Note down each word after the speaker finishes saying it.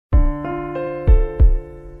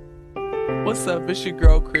What's up? It's your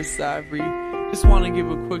girl, Chris Ivory. Just want to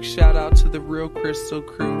give a quick shout out to the Real Crystal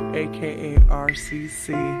crew, aka RCC.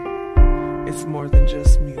 It's more than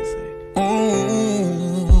just music.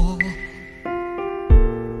 Oh,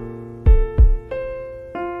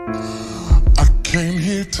 I came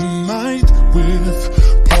here tonight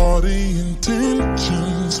with party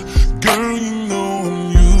intentions. Girl, you know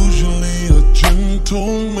I'm usually a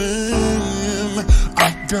gentleman.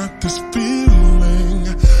 I got this feeling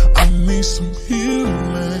I need some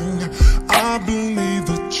healing. I believe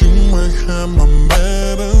that you might have my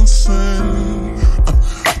medicine.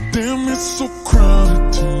 Damn, it's so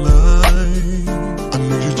crowded tonight. I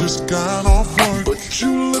know you just got off work, but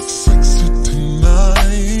you look sexy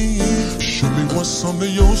tonight. Show me what's under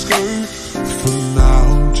your skirt. For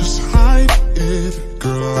now, just hide it.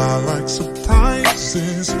 Girl, I like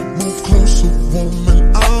surprises. Move closer,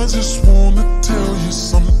 woman. I just wanna tell you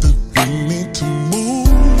something. We need to move.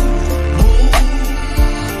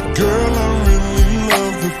 Girl, I really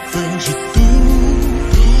love the things you do.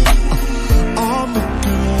 I'm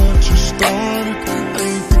looking at what you started. I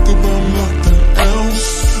ain't think about nothing else.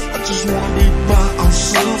 I just wanna be by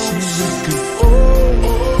ourselves and we can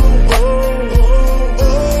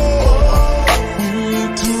we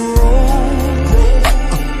need to roll.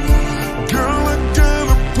 Girl, I got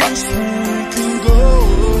a place where we can go.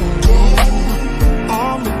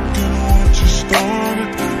 I'm looking at what you started.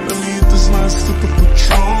 Let me hit this last sip of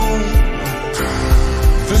Patron.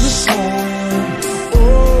 Then it's on.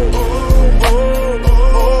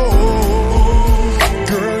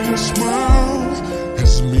 Girl, your smile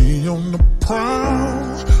has me on the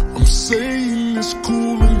prowl. I'm saying it's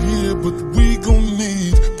cool in here, but we gon'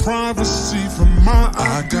 need privacy from my ideas.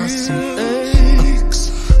 I got some eggs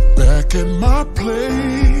back at my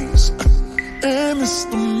place, and it's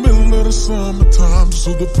the middle of the summertime,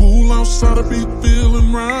 so the pool outside will be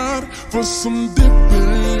feeling right for some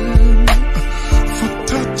dipping, for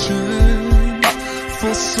touching,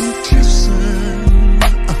 for some kissing,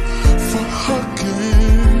 for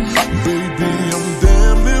hugging. Baby, I'm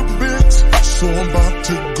damn near bit, so I'm about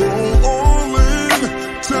to go all in.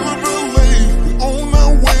 Tell her LA, we on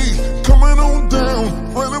our way, coming on down.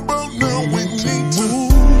 Right about now, we need to move.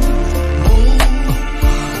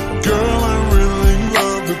 Girl, I really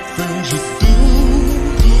love the things you do.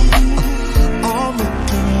 I'm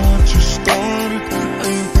looking at what you started. I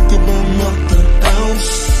ain't think about nothing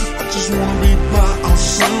else. I just wanna be by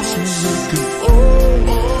ourselves and we can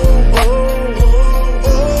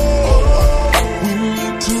we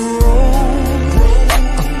need to roll.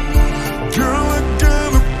 Girl, I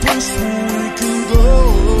got a place where we can go.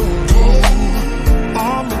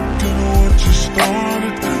 I'm looking at what you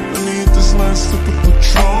started. Let me hit this last sip of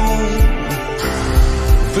Patron.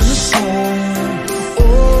 Then it's on.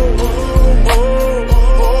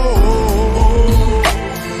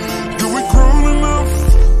 Girl, we grown enough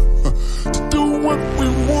to do what we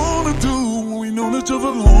wanna do when we known each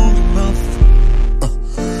other long enough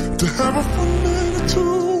to have a fun night or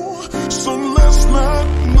two. So let's not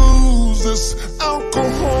lose this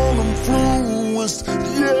alcohol influenced.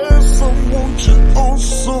 Yes, I want you oh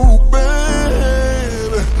so bad.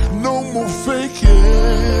 No more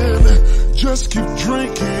faking. Just keep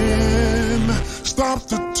drinking. Stop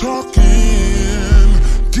the talking.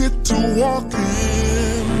 Get to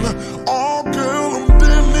walking. Oh, girl, I'm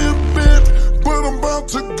damn near bit, but I'm about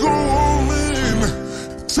to go all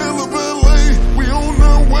in. Tell her